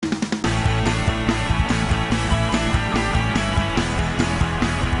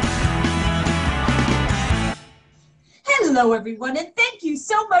Hello, everyone, and thank you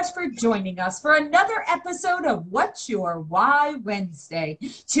so much for joining us for another episode of What's Your Why Wednesday.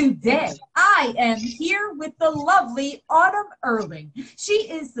 Today, I am here with the lovely Autumn Erling. She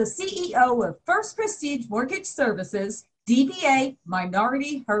is the CEO of First Prestige Mortgage Services, DBA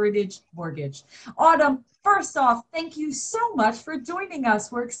Minority Heritage Mortgage. Autumn, first off, thank you so much for joining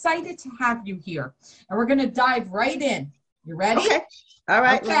us. We're excited to have you here, and we're going to dive right in. You ready? Okay. All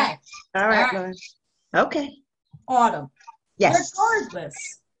right. Okay. All right, Lauren. Okay. Autumn, Yes.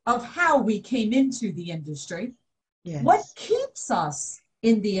 regardless of how we came into the industry, Yes. what keeps us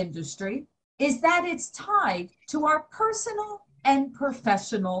in the industry is that it's tied to our personal and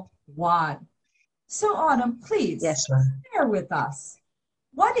professional why. So Autumn, please Yes, Lauren. share with us,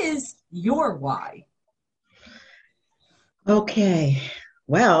 what is your why? Okay.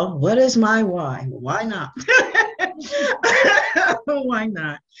 Well, what is my why? Why not? Why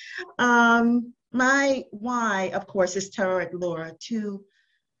not? My why, of course, is Tarot Laura to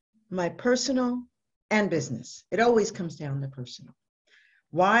my personal and business. It always comes down to personal.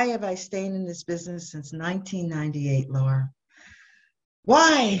 Why have I stayed in this business since 1998, Laura?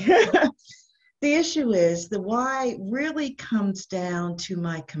 Why? The issue is the why really comes down to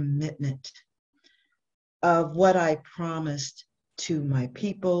my commitment of what I promised to my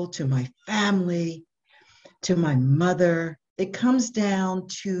people, to my family, to my mother. It comes down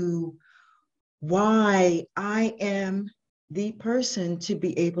to why I am the person to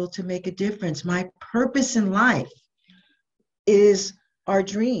be able to make a difference. My purpose in life is our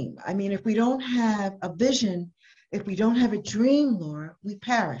dream. I mean, if we don't have a vision, if we don't have a dream, Laura, we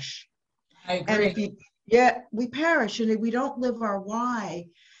perish. I And agree. we perish, and if we don't live our why.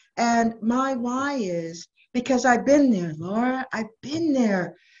 And my why is because I've been there, Laura. I've been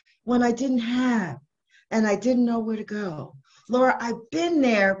there when I didn't have and I didn't know where to go. Laura, I've been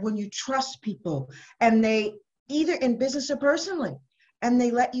there when you trust people and they either in business or personally, and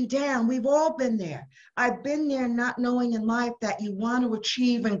they let you down. We've all been there. I've been there not knowing in life that you want to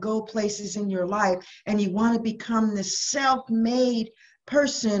achieve and go places in your life and you want to become this self-made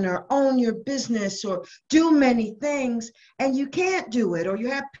person or own your business or do many things and you can't do it, or you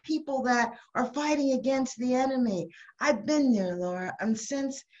have people that are fighting against the enemy. I've been there, Laura, and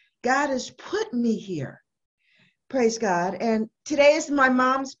since God has put me here, praise God. And today is my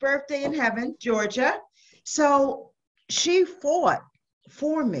mom's birthday in heaven, Georgia. So she fought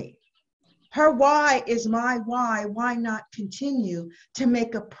for me. Her why is my why. Why not continue to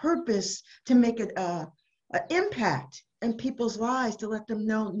make a purpose, to make an impact in people's lives, to let them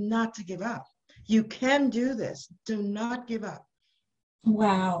know not to give up. You can do this. Do not give up.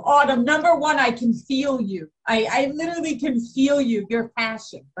 Wow. Autumn, number one, I can feel you. I literally can feel you, your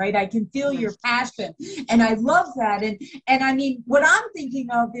passion, right? I can feel your Yes. passion. And I love that. And I mean, what I'm thinking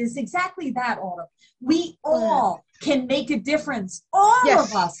of is exactly that, Autumn. We all can make a difference. All Yes.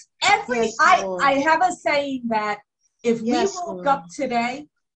 of us. Yes, Lord. I have a saying that if Yes, we woke Lord. up today,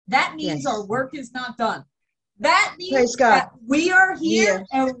 that means Yes. our work is not done. That Praise means God. that we are here Yes.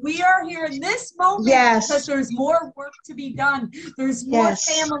 and we are here in this moment Yes. because there's more work to be done. There's more Yes.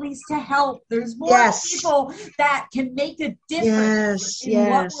 families to help. There's more Yes. people that can make a difference Yes. in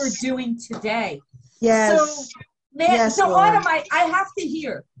what Yes. we're doing today. Yes. So, man, Yes, so Lord. Autumn, I have to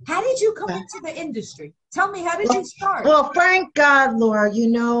hear, how did you come into the industry? Tell me, how did you start? Well, thank God, Laura,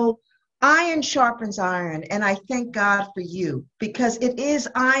 iron sharpens iron, and I thank God for you because it is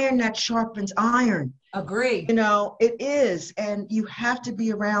iron that sharpens iron. Agree. It is, and you have to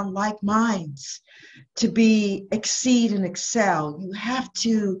be around like minds to exceed and excel. You have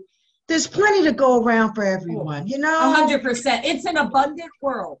to, there's plenty to go around for everyone, 100%. It's an abundant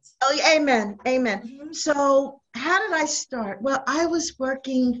world. Oh, amen, amen. Mhm. So how did I start? Well, I was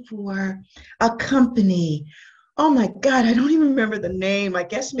working for a company. Oh my God, I don't even remember the name. I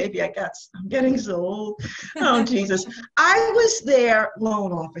guess maybe I'm getting so old. Oh, Jesus. I was their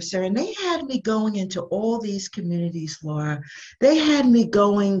loan officer, and they had me going into all these communities, Laura. They had me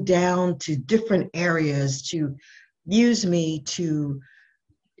going down to different areas to use me to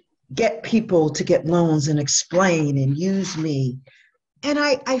get people to get loans and explain and use me. And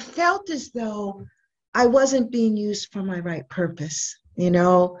I felt as though I wasn't being used for my right purpose.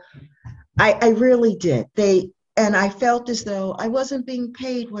 I really did. And I felt as though I wasn't being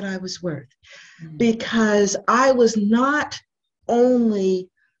paid what I was worth because I was not only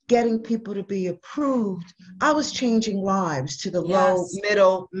getting people to be approved, I was changing lives to the low,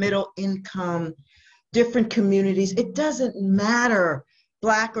 Yes. middle income, different communities. It doesn't matter,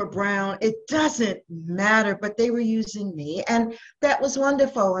 black or brown, it doesn't matter, but they were using me. And that was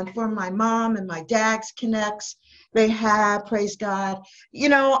wonderful. And for my mom and my dad's connects, they have, praise God.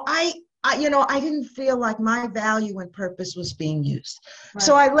 I didn't feel like my value and purpose was being used. Right.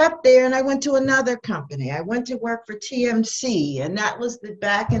 So I left there and I went to another company. I went to work for TMC, and that was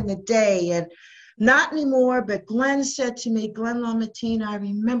back in the day, and not anymore. But Glenn said to me, Glenn Lomatina, I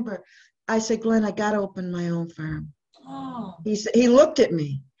remember, I said, Glenn, I got to open my own firm. Oh. He looked at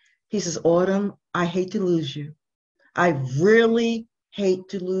me. He says, Autumn, I hate to lose you. I really hate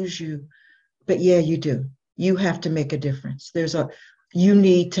to lose you. But yeah, you do. You have to make a difference. You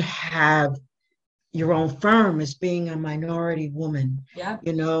need to have your own firm as being a minority woman. Yeah.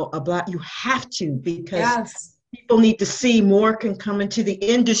 You have to, because Yes. people need to see more can come into the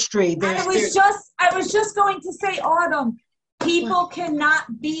industry. I was just going to say, Autumn, people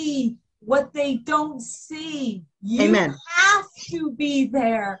cannot be what they don't see. You Amen. have to be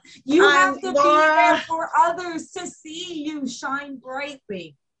there. You have to be there for others to see you shine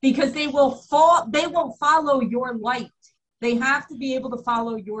brightly, because they will follow your light. They have to be able to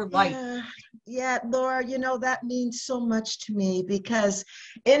follow your light. Yeah, Laura, that means so much to me, because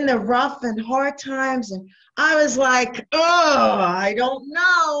in the rough and hard times, and I was like, oh, I don't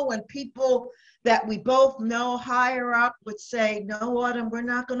know. And people that we both know higher up would say, no, Autumn, we're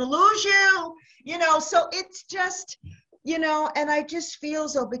not going to lose you. So it's just, and I just feel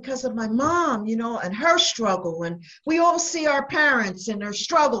so because of my mom, and her struggle. And we all see our parents and their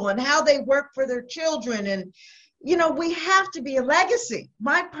struggle and how they work for their children. And we have to be a legacy.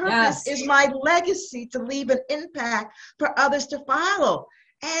 My purpose is my legacy, to leave an impact for others to follow.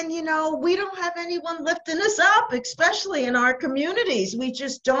 And, we don't have anyone lifting us up, especially in our communities. We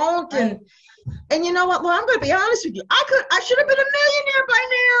just don't. Right. And you know what, Laura, I'm going to be honest with you. I should have been a millionaire by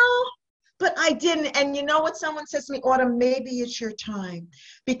now, but I didn't. And you know what? Someone says to me, Autumn, maybe it's your time,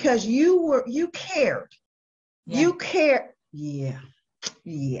 because you cared. Yeah. You care. Yeah.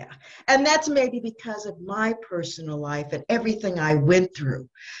 Yeah. And that's maybe because of my personal life and everything I went through.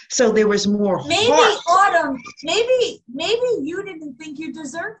 So there was more heart. Autumn, maybe you didn't think you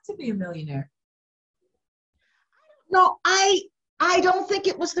deserved to be a millionaire. No, I don't think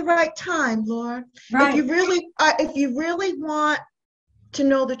it was the right time, Laura. Right. If you really want to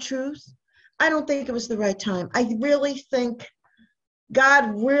know the truth, I don't think it was the right time. I really think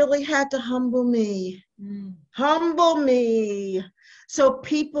God really had to humble me. Humble me, so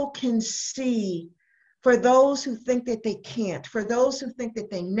people can see, for those who think that they can't, for those who think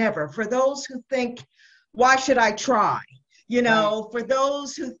that they never, for those who think, why should I try? Right. For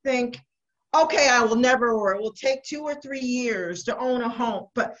those who think, okay, I will never, or it will take 2 or 3 years to own a home.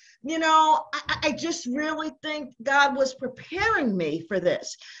 But, I just really think God was preparing me for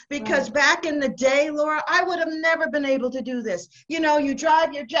this, because back in the day, Laura, I would have never been able to do this. You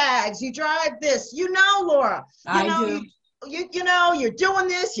drive your Jags, you drive this, Laura, you're doing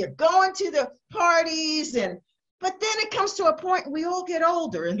this, you're going to the parties, but then it comes to a point, we all get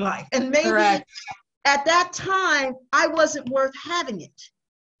older in life. And maybe at that time, I wasn't worth having it.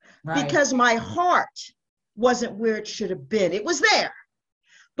 Right. Because my heart wasn't where it should have been. It was there,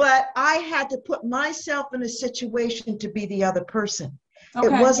 but I had to put myself in a situation to be the other person. Okay.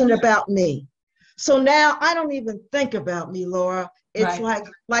 It wasn't about me. So now I don't even think about me, Laura. It's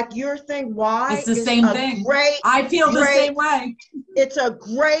like your thing. Why? It's the same thing. I feel the same way. It's a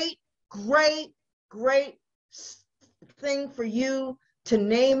great, great, great thing for you to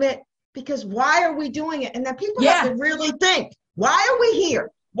name it, because why are we doing it? And then people have to really think, why are we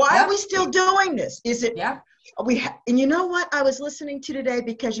here? Why are we still doing this? Is it, and you know what I was listening to today,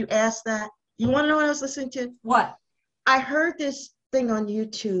 because you asked that? You want to know what I was listening to? What? I heard this thing on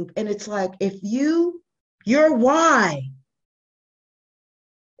YouTube, and it's like, if your why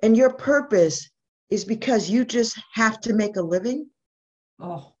and your purpose is because you just have to make a living,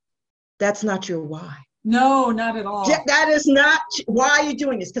 that's not your why. No, not at all. That is not why you're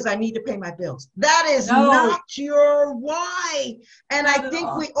doing this, because I need to pay my bills. That is not your why. And I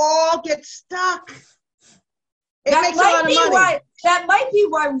think we all get stuck. It makes a lot of money. That might be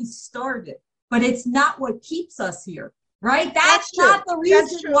why we started, but it's not what keeps us here, right? That's not the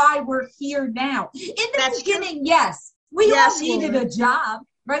reason why we're here now. In the beginning, yes, we all needed a job.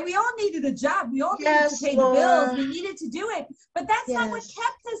 Right? We all needed a job. We all needed to pay the bills. We needed to do it. But that's not what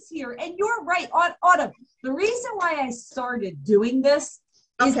kept us here. And you're right, Autumn. The reason why I started doing this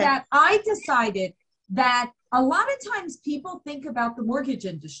is that I decided that a lot of times people think about the mortgage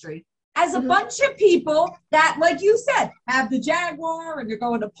industry as a bunch of people that, like you said, have the Jaguar and they're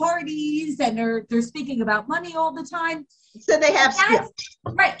going to parties and they're speaking about money all the time. So they have stuff.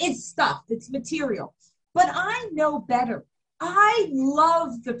 Right. It's stuff. It's material. But I know better. I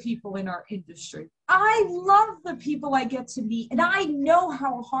love the people in our industry. I love the people I get to meet, and I know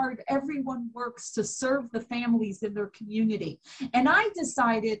how hard everyone works to serve the families in their community. And I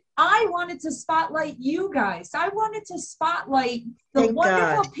decided I wanted to spotlight you guys. I wanted to spotlight the Thank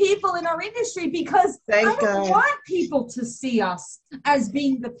wonderful God. people in our industry, because I Thank don't God. want people to see us as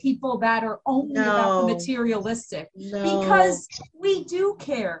being the people that are only about the No. materialistic, No. because we do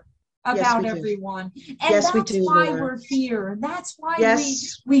care Yes, about we do. everyone, and Yes, we that's do, why Laura. we're here, and that's why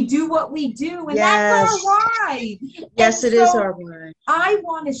Yes. we do what we do, and Yes. that's our why. Yes, And it is so our word. I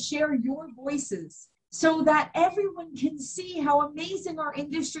want to share your voices so that everyone can see how amazing our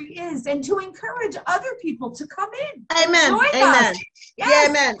industry is, and to encourage other people to come in. Amen. Join Amen. us. Yeah, Yes.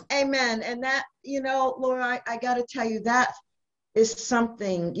 amen. Amen. And that, Laura, I got to tell you, that is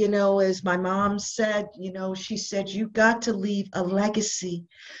something, as my mom said, she said, you got to leave a legacy.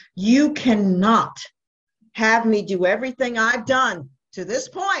 You cannot have me do everything I've done to this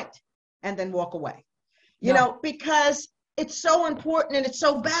point and then walk away, No. because it's so important and it's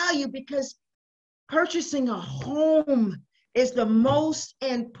so valued, because purchasing a home is the most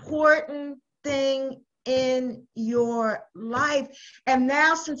important thing in your life. And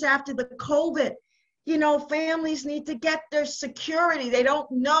now, since after the COVID, families need to get their security. They don't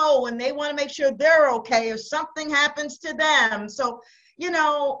know, and they want to make sure they're okay if something happens to them. So,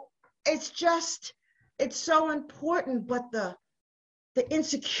 it's so important, but the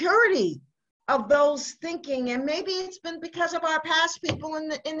insecurity of those thinking, and maybe it's been because of our past people in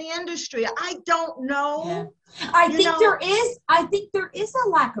the industry. I don't know. Yeah. I think there is a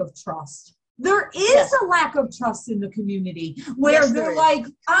lack of trust. There is a lack of trust in the community, where they're like,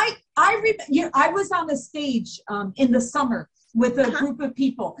 I was on a stage in the summer with a group of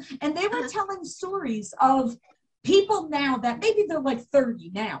people, and they were telling stories of people now that maybe they're like 30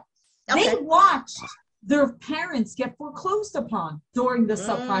 now. They watched their parents get foreclosed upon during the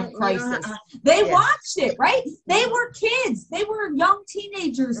subprime crisis. They watched it, right? They were kids. They were young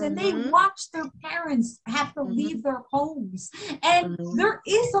teenagers, and they watched their parents have to leave their homes. And there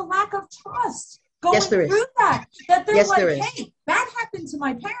is a lack of trust going through that. That they're like, hey, that happened to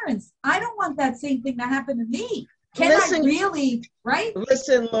my parents. I don't want that same thing to happen to me. Can I really, right?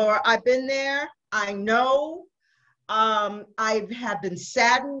 Listen, Laura, I've been there. I know. I have been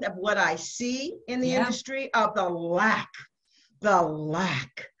saddened of what I see in the industry, of the lack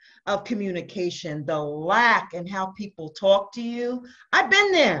of communication, the lack in how people talk to you. I've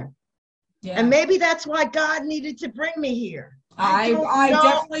been there. Yeah. And maybe that's why God needed to bring me here. I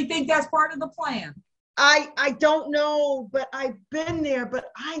definitely think that's part of the plan. I don't know, but I've been there. But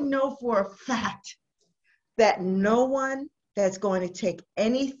I know for a fact that no one that's going to take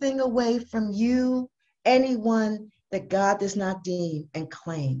anything away from you, anyone that God does not deem and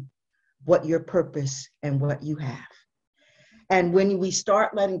claim what your purpose and what you have. And when we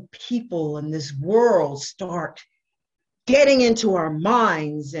start letting people in this world start getting into our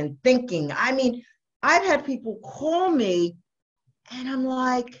minds and thinking, I mean, I've had people call me and I'm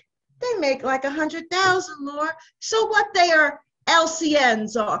like, they make like 100,000, Laura. So what their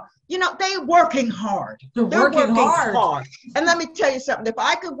LCNs are, they're working hard. They're working hard. And let me tell you something. If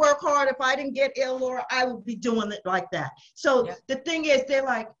I could work hard, if I didn't get ill, Laura, I would be doing it like that. So the thing is, they're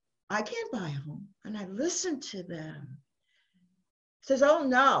like, I can't buy a home. And I listen to them. Says, oh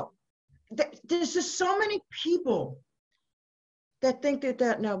no. There's just so many people that think that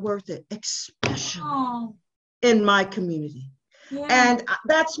that's not worth it, especially in my community. Yeah. And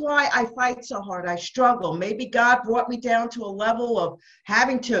that's why I fight so hard. I struggle. Maybe God brought me down to a level of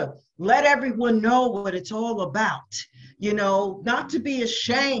having to let everyone know what it's all about, not to be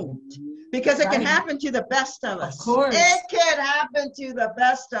ashamed, because it can happen to the best of us. Of course. It can happen to the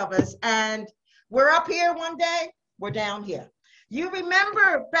best of us. And we're up here one day, we're down here. You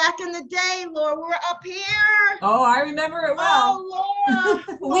remember back in the day, Laura, we're up here. Oh, I remember it well. Oh,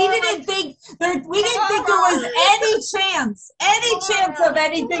 Laura. We didn't think there was any chance of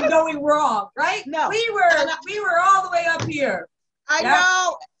anything going wrong, right? No. We were all the way up here. I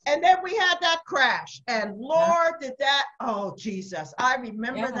know. And then we had that crash. And Lord, did that, oh, Jesus. I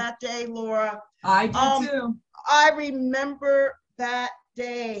remember that day, Laura. I do too. I remember that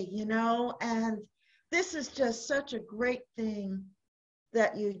day, and this is just such a great thing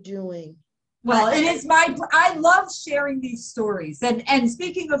that you're doing. Well, I love sharing these stories. And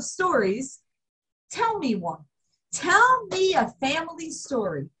speaking of stories, tell me one. Tell me a family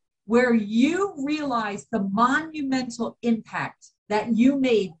story where you realized the monumental impact that you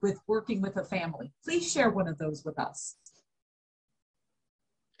made with working with a family. Please share one of those with us.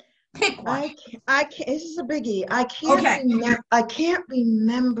 Pick one. I can't. This is a biggie. I can't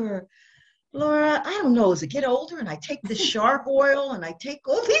remember Laura, I don't know, as I get older and I take this shark oil and I take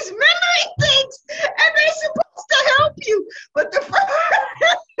all these memory things and they're supposed to help you. But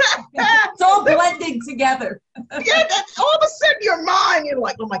It's all blending together. yeah, that's all of a sudden your mind, you're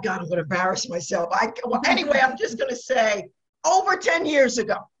like, oh my God, I'm going to embarrass myself. Well, anyway, I'm just going to say over 10 years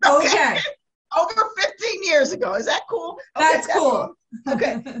ago. Okay. Over 15 years ago. Is that cool? Okay, That's cool.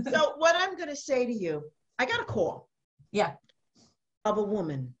 Okay. So what I'm going to say to you, I got a call. Yeah. Of a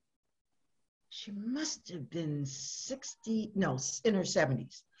woman. She must have been 60, no, in her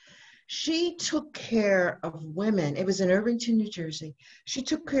 70s. She took care of women. It was in Irvington, New Jersey. She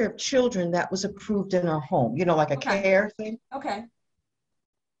took care of children that was approved in her home, like a care thing. Okay.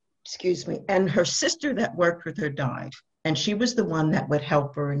 Excuse me. And her sister that worked with her died. And she was the one that would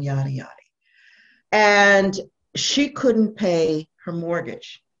help her and yada, yada. And she couldn't pay her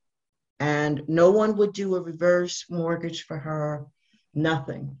mortgage. And no one would do a reverse mortgage for her,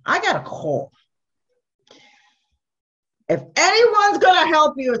 nothing. I got a call. If anyone's going to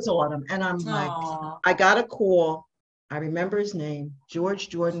help you, it's Autumn. And I'm like, Aww. I got a call. I remember his name, George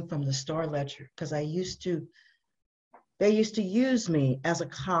Jordan from the Star Ledger, because they used to use me as a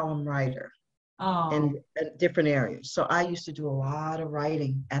column writer in different areas. So I used to do a lot of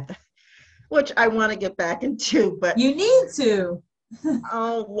writing which I want to get back into, but you need to.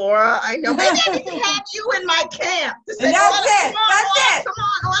 Oh, Laura, I know. Maybe I need to have you in my camp. That's it. Come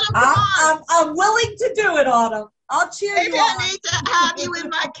on, Autumn, come on. I'm willing to do it, Autumn. I'll cheer you on. Maybe I need to have you in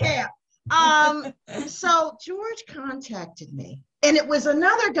my camp. So George contacted me, and it was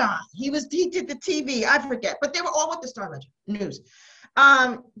another guy. He did the TV. I forget, but they were all with the Star Ledger News.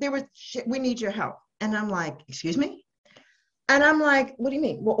 We need your help, and I'm like, excuse me. And I'm like, what do you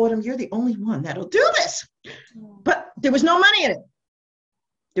mean? Well, Autumn, you're the only one that'll do this. But there was no money in it.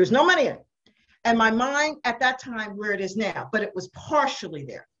 There was no money in it. And my mind at that time, where it is now, but it was partially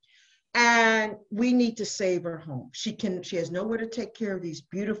there. And we need to save her home. She has nowhere to take care of these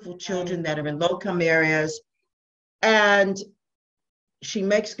beautiful children that are in low-income areas. And she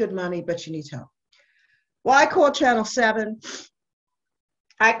makes good money, but she needs help. Well, I called Channel 7.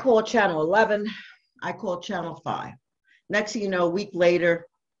 I called Channel 11. I called Channel 5. Next thing you know, a week later,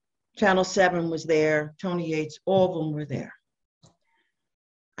 Channel 7 was there, Tony Yates, all of them were there.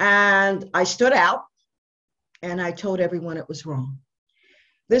 And I stood out and I told everyone it was wrong.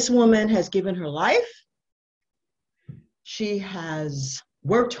 This woman has given her life. She has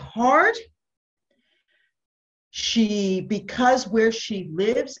worked hard. Because where she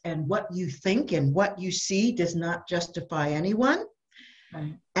lives and what you think and what you see does not justify anyone.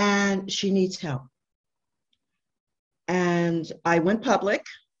 Right. And she needs help. And I went public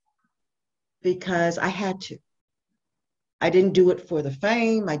because I had to. I didn't do it for the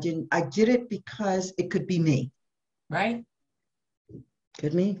fame. I did it because it could be me. Right.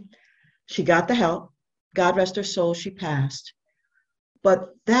 Could me. She got the help. God rest her soul, she passed.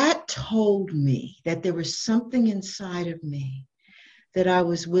 But that told me that there was something inside of me that I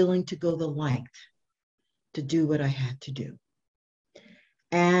was willing to go the length to do what I had to do.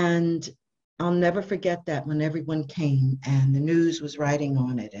 And I'll never forget that when everyone came and the news was writing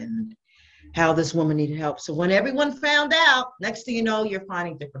on it and how this woman needed help. So when everyone found out, next thing you know, you're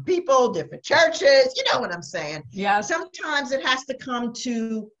finding different people, different churches. You know what I'm saying? Yeah. Sometimes it has to come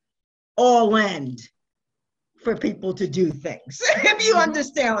to all end for people to do things, if you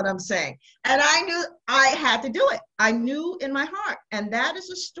understand what I'm saying. And I knew I had to do it. I knew in my heart. And that is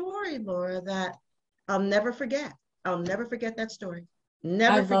a story, Laura, that I'll never forget. I'll never forget that story.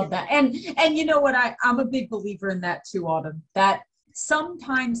 Never forget. I love that. And you know what? I'm a big believer in that too, Autumn, that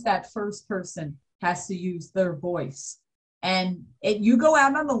sometimes that first person has to use their voice. And you go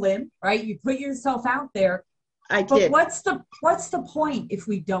out on a limb, right? You put yourself out there. But what's the point if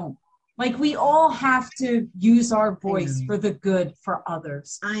we don't? Like, we all have to use our voice for the good for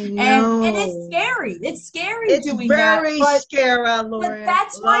others. I know. And it's scary. It's scary doing that. It's very scary, Laura. But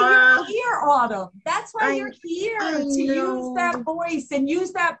that's why you're here, Autumn. That's why you're here to use that voice and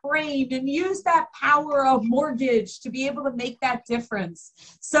use that brain and use that power of mortgage to be able to make that difference.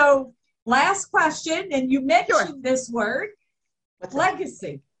 So last question, and you mentioned this word,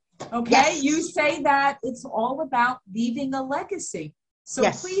 legacy. Okay, yes. You say that it's all about leaving a legacy. So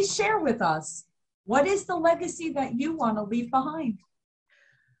please share with us, what is the legacy that you want to leave behind?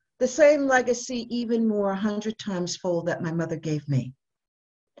 The same legacy, even more 100 times fold, that my mother gave me.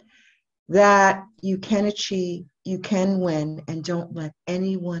 That you can achieve, you can win, and don't let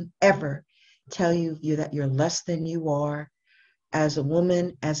anyone ever tell you that you're less than you are as a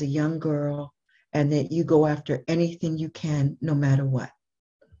woman, as a young girl, and that you go after anything you can, no matter what.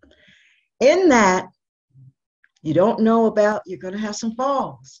 In that, You don't know about, you're going to have some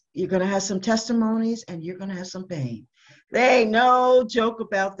falls. You're going to have some testimonies and you're going to have some pain. There ain't no joke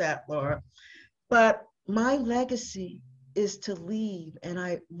about that, Laura. But my legacy is to leave. And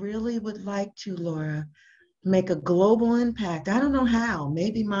I really would like to, Laura, make a global impact. I don't know how,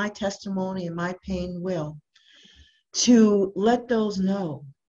 maybe my testimony and my pain will, to let those know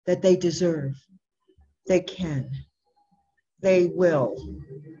that they deserve, they can, they will,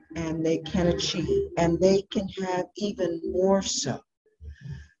 and they can achieve, and they can have even more so,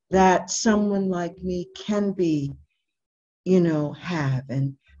 that someone like me can be,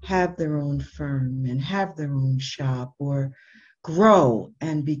 have their own firm and have their own shop, or grow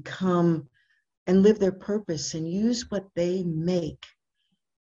and become and live their purpose and use what they make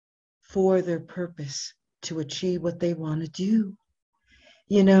for their purpose to achieve what they want to do.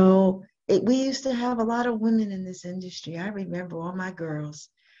 We used to have a lot of women in this industry. I remember all my girls.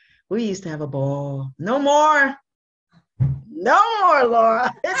 We used to have a ball. No more. No more,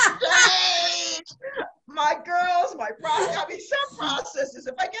 Laura. It's changed. My girls, some processes.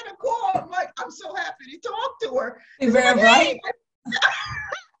 If I get a call, I'm so happy to talk to her. Right?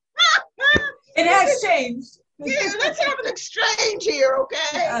 It has changed. Yeah, let's have an exchange here, okay?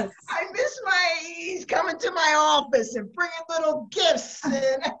 Yes. I miss he's coming to my office and bringing little gifts.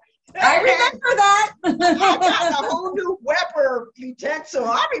 And I remember that. I got a whole new Weber utensil.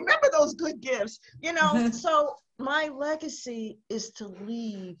 I remember those good gifts. So my legacy is to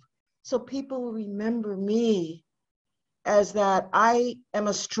leave so people will remember me as that I am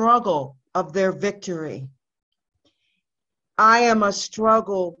a struggle of their victory. I am a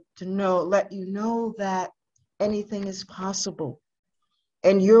struggle to let you know that anything is possible.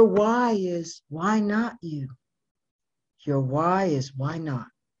 And your why is, why not you? Your why is, why not?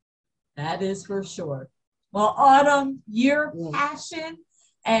 That is for sure. Well, Autumn, your passion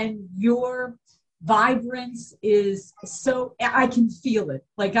and your vibrance is so, I can feel it.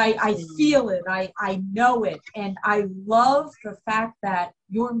 Like I feel it. I know it. And I love the fact that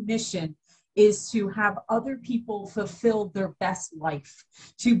your mission is to have other people fulfill their best life,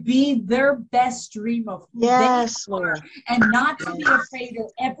 to be their best dream of who they are, and not to be afraid or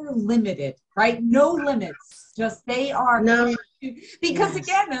ever limited, right? No limits, just they are. No. Because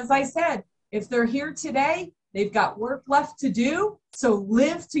again, as I said, if they're here today, they've got work left to do. So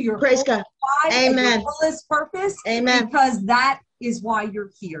live to your Praise God. Amen. Your fullest purpose. Amen. Because that is why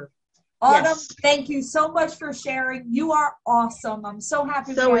you're here. Autumn, thank you so much for sharing. You are awesome. I'm so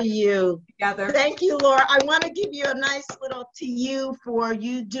happy. So are you. Together. Thank you, Laura. I want to give you a nice little to you for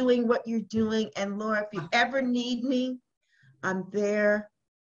you doing what you're doing. And Laura, if you ever need me, I'm there.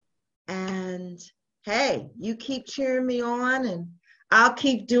 And hey, you keep cheering me on, and I'll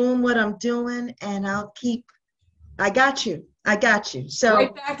keep doing what I'm doing, and I got you. So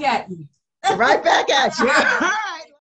right back at you. Right back at you.